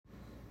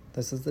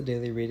This is the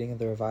daily reading of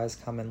the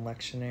Revised Common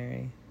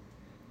Lectionary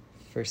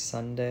for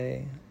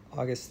Sunday,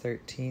 August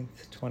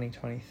 13th,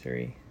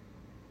 2023.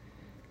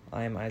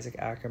 I am Isaac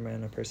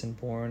Ackerman, a person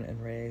born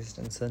and raised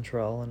in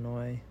Central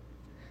Illinois,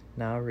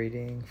 now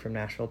reading from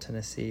Nashville,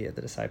 Tennessee at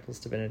the Disciples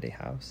Divinity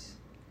House.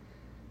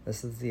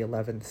 This is the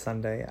 11th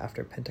Sunday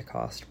after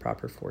Pentecost,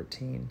 proper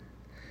 14.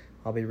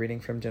 I'll be reading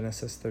from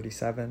Genesis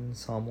 37,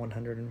 Psalm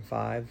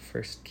 105,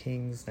 1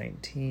 Kings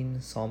 19,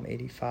 Psalm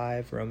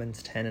 85,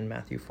 Romans 10, and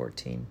Matthew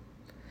 14.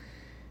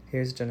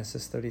 Here's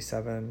Genesis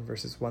 37,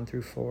 verses 1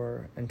 through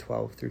 4 and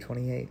 12 through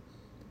 28.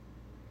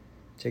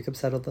 Jacob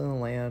settled in the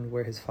land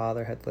where his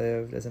father had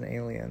lived as an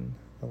alien,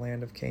 the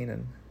land of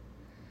Canaan.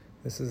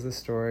 This is the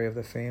story of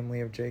the family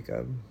of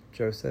Jacob.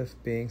 Joseph,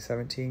 being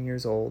 17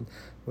 years old,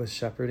 was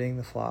shepherding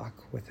the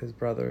flock with his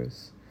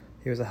brothers.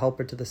 He was a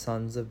helper to the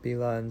sons of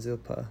Bilhah and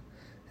Zilpah,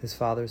 his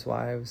father's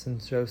wives,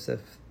 and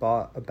Joseph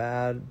brought a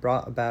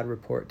bad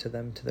report to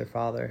them to their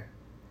father.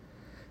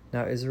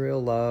 Now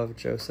Israel loved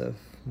Joseph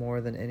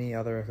more than any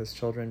other of his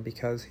children,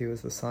 because he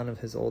was the son of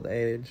his old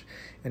age,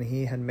 and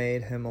he had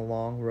made him a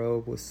long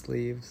robe with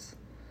sleeves.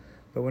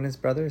 But when his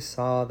brothers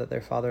saw that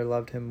their father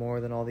loved him more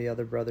than all the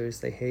other brothers,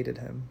 they hated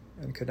him,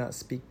 and could not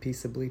speak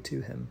peaceably to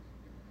him.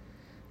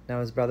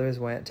 Now his brothers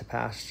went to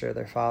pasture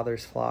their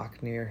father's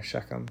flock near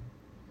Shechem.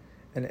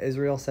 And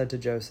Israel said to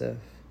Joseph,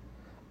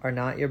 "Are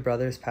not your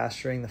brothers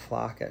pasturing the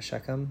flock at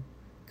Shechem?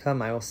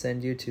 Come, I will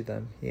send you to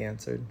them." He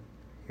answered,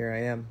 "Here I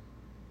am."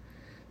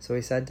 So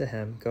he said to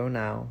him, "Go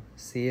now,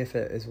 see if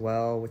it is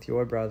well with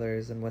your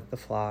brothers and with the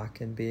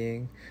flock, and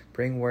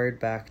bring word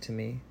back to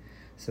me."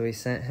 So he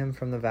sent him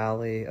from the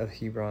valley of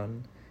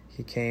Hebron.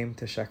 He came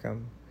to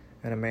Shechem,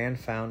 and a man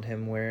found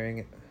him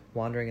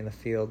wandering in the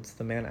fields.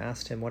 The man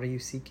asked him, "What are you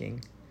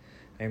seeking?"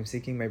 "I am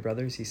seeking my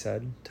brothers," he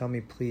said. "Tell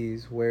me,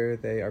 please, where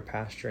they are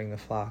pasturing the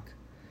flock."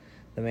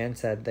 The man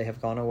said, "They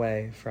have gone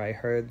away, for I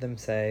heard them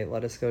say,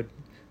 'Let us go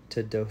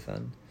to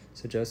Dothan.'"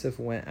 So Joseph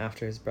went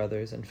after his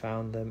brothers and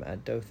found them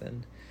at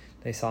Dothan.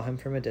 They saw him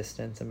from a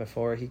distance, and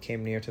before he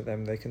came near to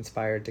them, they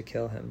conspired to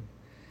kill him.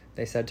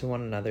 They said to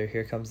one another,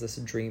 "Here comes this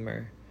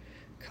dreamer.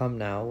 Come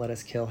now, let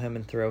us kill him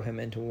and throw him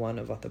into one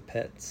of the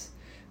pits.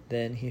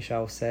 Then he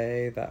shall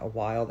say that a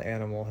wild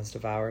animal has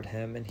devoured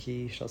him, and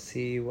he shall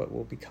see what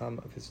will become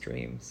of his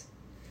dreams."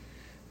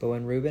 But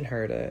when Reuben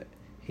heard it,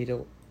 he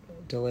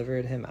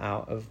delivered him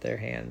out of their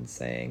hands,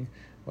 saying,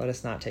 "Let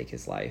us not take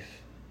his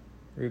life."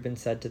 Reuben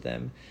said to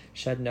them,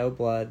 "Shed no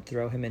blood,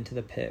 throw him into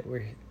the pit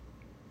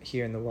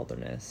here in the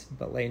wilderness,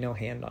 but lay no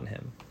hand on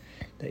him,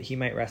 that he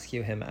might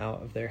rescue him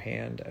out of their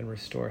hand and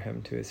restore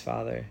him to his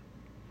father."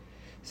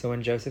 So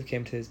when Joseph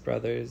came to his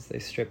brothers, they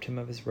stripped him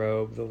of his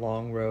robe, the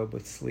long robe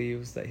with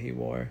sleeves that he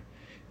wore,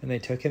 and they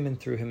took him and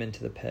threw him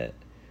into the pit.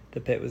 The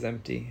pit was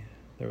empty.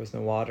 There was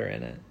no water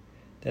in it.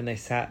 Then they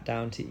sat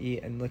down to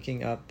eat, and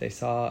looking up, they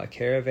saw a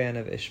caravan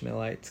of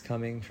Ishmaelites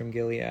coming from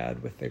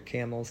Gilead with their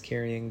camels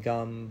carrying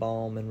gum,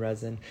 balm, and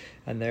resin,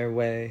 on their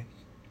way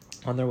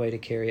to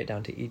carry it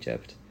down to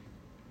Egypt.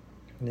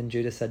 And then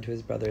Judah said to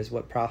his brothers,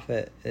 "What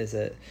profit is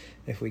it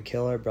if we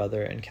kill our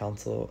brother and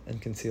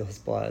conceal his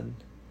blood?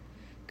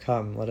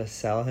 Come, let us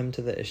sell him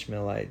to the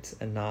Ishmaelites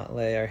and not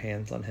lay our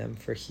hands on him,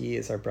 for he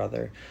is our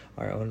brother,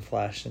 our own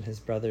flesh." And his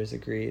brothers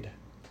agreed.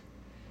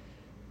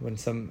 When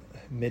some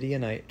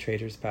Midianite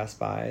traders passed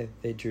by,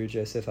 they drew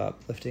Joseph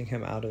up, lifting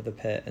him out of the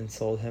pit, and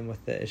sold him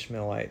with the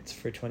Ishmaelites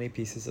for 20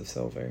 pieces of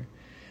silver.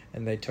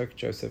 And they took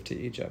Joseph to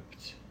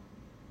Egypt.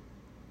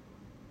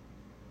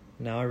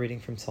 Now a reading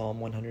from Psalm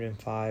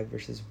 105,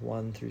 verses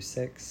 1 through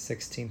 6,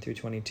 16 through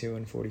 22,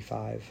 and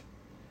 45.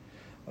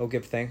 "O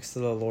give thanks to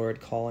the Lord,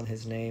 call on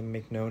his name,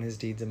 make known his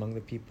deeds among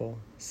the people.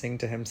 Sing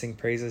to him, sing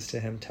praises to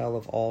him, tell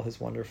of all his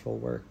wonderful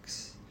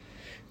works.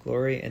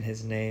 Glory in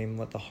his name,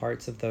 let the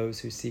hearts of those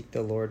who seek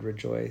the Lord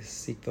rejoice.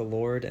 Seek the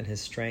Lord and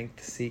his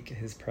strength, seek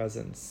his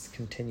presence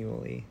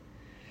continually.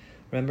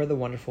 Remember the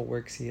wonderful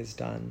works he has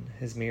done,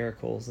 his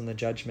miracles and the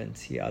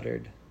judgments he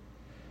uttered.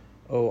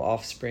 O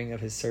offspring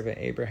of his servant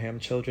Abraham,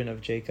 children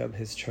of Jacob,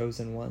 his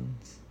chosen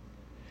ones.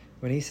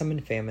 When he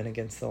summoned famine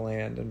against the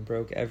land and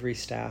broke every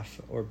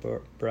staff or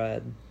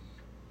bread,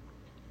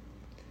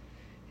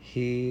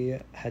 he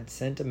had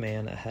sent a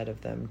man ahead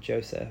of them,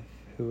 Joseph,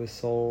 who was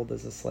sold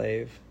as a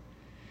slave.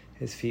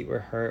 His feet were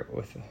hurt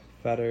with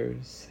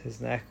fetters, his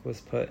neck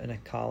was put in a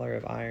collar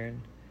of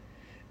iron.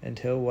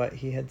 Until what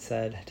he had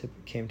said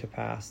came to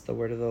pass, the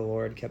word of the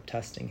Lord kept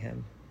testing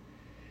him.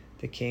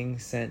 The king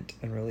sent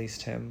and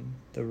released him.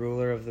 The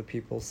ruler of the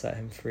people set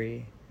him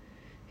free.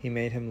 He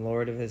made him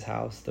lord of his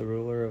house, the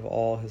ruler of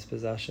all his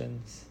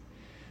possessions,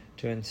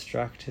 to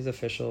instruct his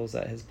officials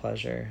at his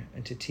pleasure,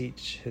 and to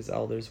teach his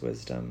elders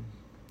wisdom.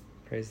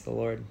 Praise the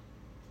Lord.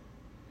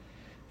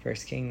 1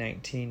 Kings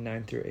 19,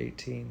 9 through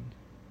 18.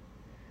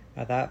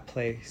 At that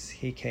place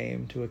he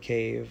came to a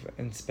cave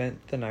and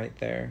spent the night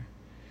there.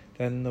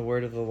 Then the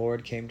word of the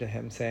Lord came to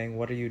him, saying,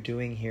 "What are you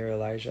doing here,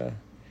 Elijah?"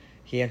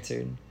 He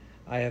answered,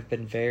 "I have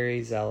been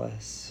very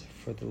zealous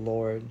for the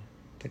Lord,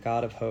 the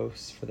God of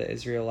hosts, for the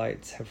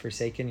Israelites have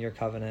forsaken your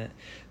covenant,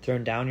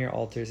 thrown down your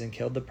altars, and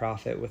killed the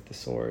prophet with the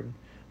sword.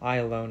 I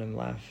alone am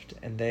left,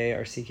 and they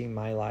are seeking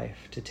my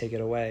life to take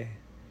it away.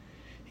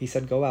 He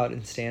said, Go out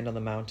and stand on the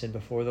mountain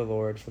before the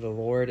Lord, for the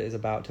Lord is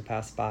about to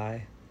pass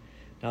by.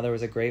 Now there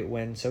was a great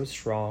wind so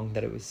strong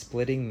that it was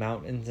splitting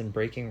mountains and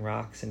breaking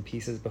rocks in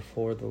pieces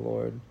before the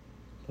Lord.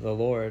 But the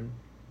Lord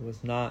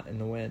was not in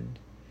the wind.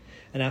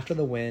 And after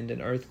the wind,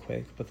 an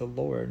earthquake, but the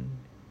Lord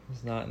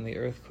was not in the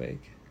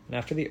earthquake. And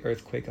after the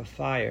earthquake, a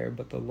fire,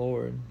 but the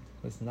Lord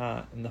was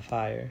not in the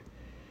fire.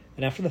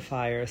 And after the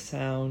fire, a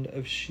sound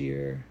of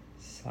sheer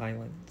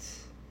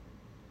silence.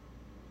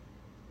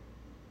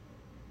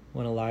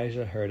 When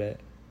Elijah heard it,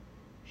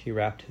 he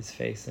wrapped his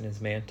face in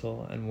his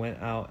mantle and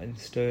went out and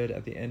stood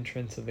at the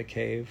entrance of the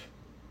cave.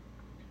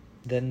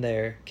 Then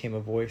there came a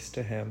voice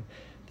to him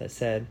that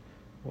said,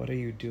 What are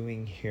you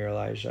doing here,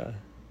 Elijah?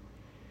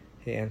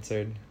 He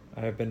answered,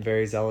 I have been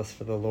very zealous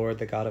for the Lord,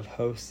 the God of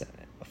hosts,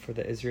 for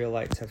the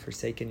Israelites have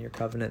forsaken your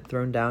covenant,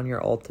 thrown down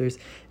your altars,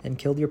 and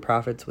killed your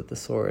prophets with the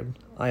sword.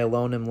 I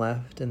alone am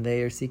left, and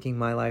they are seeking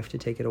my life to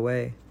take it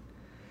away.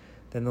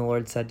 Then the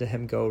Lord said to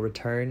him, Go,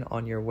 return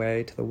on your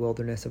way to the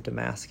wilderness of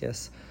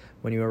Damascus.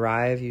 When you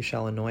arrive, you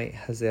shall anoint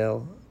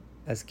Hazael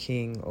as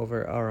king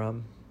over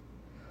Aram.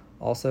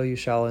 Also you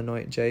shall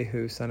anoint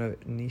Jehu, son of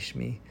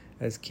Nishmi,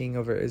 as king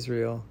over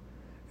Israel.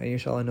 And you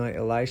shall anoint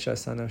Elisha,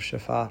 son of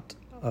Shaphat,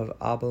 of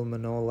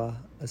Abel-Manolah,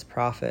 as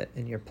prophet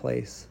in your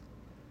place.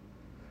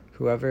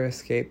 Whoever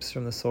escapes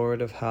from the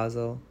sword of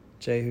Hazael,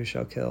 Jehu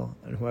shall kill,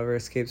 and whoever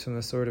escapes from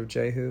the sword of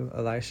Jehu,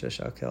 Elisha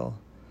shall kill.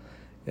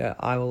 Yet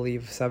I will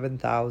leave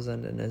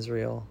 7,000 in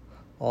Israel,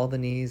 all the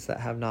knees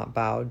that have not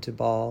bowed to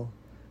Baal,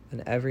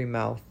 and every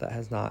mouth that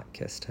has not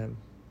kissed him.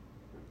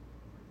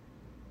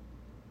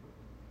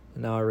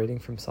 And now a reading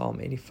from Psalm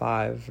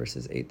 85,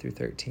 verses 8 through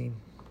 13.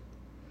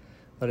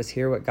 Let us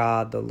hear what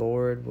God, the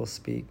Lord, will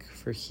speak,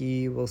 for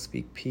he will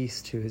speak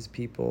peace to his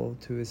people,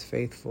 to his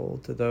faithful,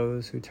 to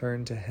those who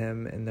turn to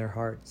him in their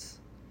hearts.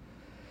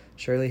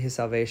 Surely his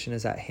salvation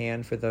is at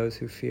hand for those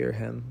who fear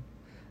him,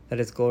 that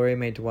his glory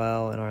may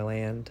dwell in our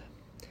land.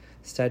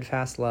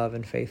 Steadfast love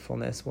and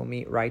faithfulness will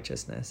meet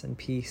righteousness, and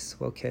peace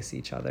will kiss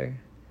each other.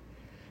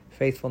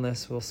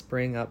 Faithfulness will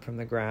spring up from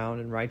the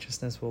ground, and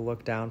righteousness will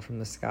look down from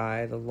the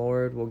sky. The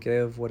Lord will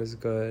give what is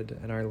good,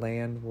 and our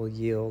land will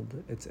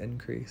yield its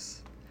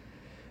increase.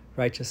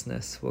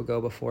 Righteousness will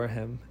go before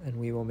him, and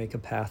we will make a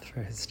path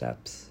for his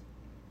steps.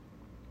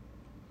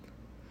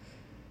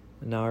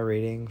 And now a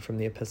reading from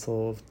the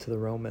Epistle to the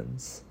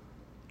Romans,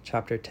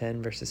 chapter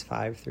 10, verses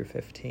 5 through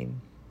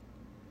 15.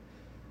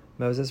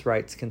 Moses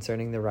writes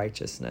concerning the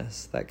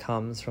righteousness that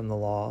comes from the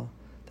law,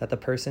 that the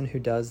person who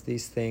does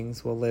these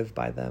things will live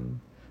by them.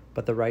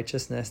 But the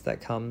righteousness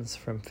that comes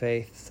from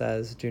faith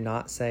says, Do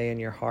not say in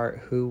your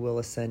heart, Who will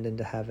ascend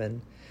into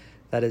heaven?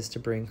 That is to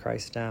bring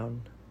Christ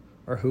down.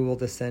 Or who will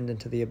descend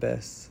into the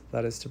abyss?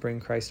 That is to bring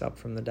Christ up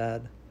from the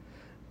dead.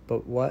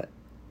 But what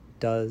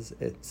does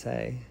it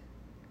say?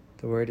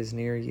 The word is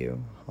near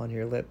you, on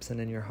your lips and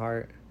in your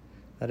heart.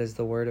 That is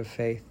the word of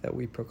faith that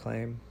we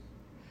proclaim.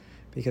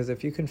 Because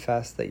if you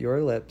confess that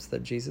your lips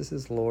that Jesus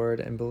is Lord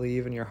and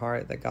believe in your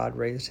heart that God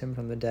raised him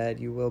from the dead,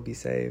 you will be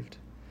saved.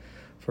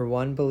 For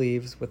one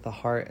believes with the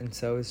heart and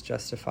so is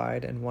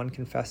justified, and one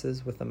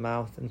confesses with the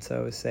mouth and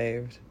so is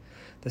saved.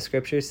 The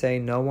scriptures say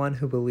no one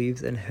who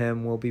believes in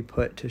him will be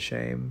put to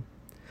shame.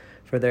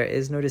 For there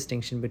is no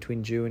distinction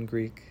between Jew and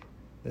Greek.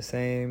 The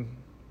same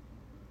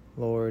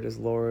Lord is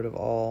Lord of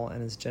all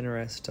and is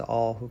generous to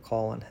all who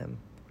call on him.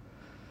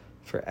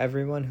 For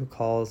everyone who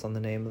calls on the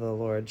name of the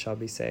Lord shall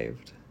be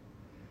saved.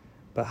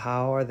 But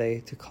how are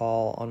they to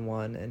call on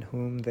one in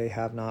whom they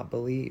have not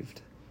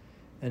believed?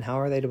 And how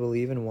are they to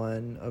believe in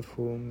one of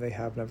whom they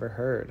have never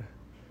heard?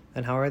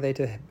 And how are they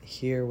to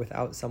hear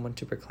without someone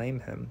to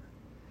proclaim him?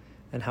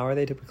 And how are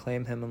they to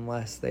proclaim him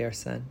unless they are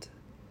sent?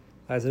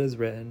 As it is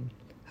written,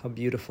 how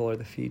beautiful are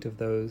the feet of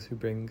those who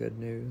bring good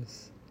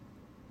news.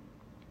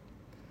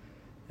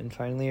 And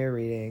finally, a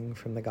reading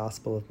from the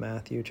Gospel of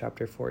Matthew,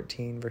 chapter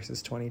 14,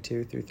 verses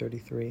 22 through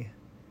 33.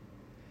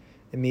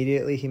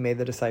 Immediately he made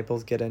the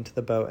disciples get into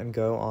the boat and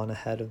go on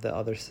ahead of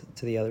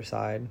to the other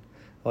side,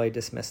 while he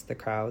dismissed the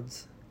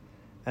crowds.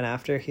 And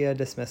after he had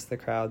dismissed the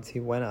crowds, he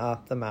went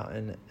up the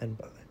mountain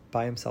and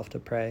by himself to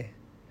pray.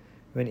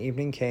 When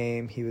evening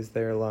came, he was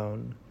there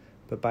alone.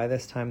 But by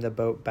this time the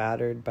boat,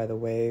 battered by the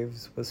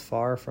waves, was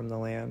far from the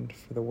land,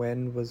 for the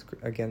wind was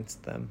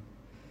against them.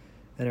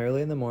 And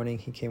early in the morning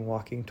he came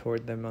walking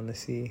toward them on the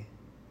sea.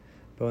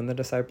 But when the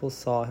disciples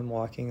saw him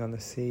walking on the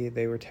sea,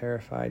 they were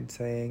terrified,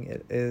 saying,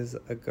 It is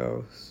a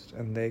ghost,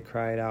 and they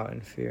cried out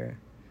in fear.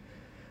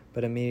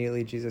 But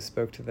immediately Jesus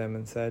spoke to them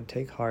and said,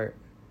 Take heart,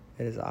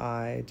 it is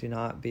I, do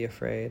not be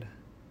afraid.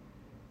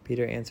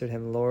 Peter answered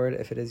him, Lord,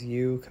 if it is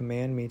you,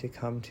 command me to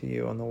come to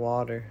you on the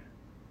water.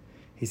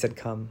 He said,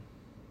 Come.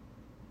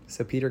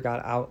 So Peter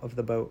got out of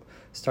the boat,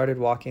 started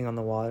walking on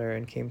the water,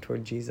 and came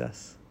toward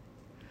Jesus.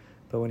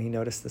 But when he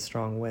noticed the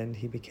strong wind,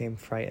 he became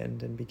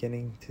frightened, and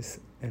beginning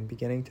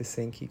to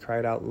sink, he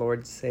cried out,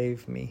 Lord,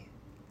 save me.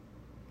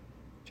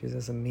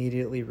 Jesus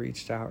immediately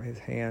reached out his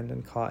hand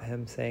and caught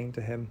him, saying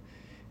to him,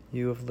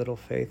 You of little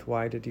faith,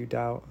 why did you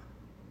doubt?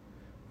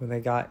 When they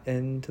got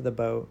into the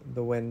boat,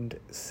 the wind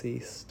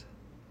ceased,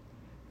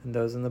 and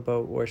those in the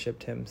boat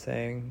worshipped him,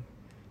 saying,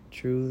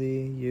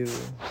 "Truly you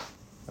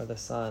are the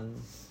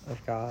Son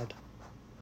of God."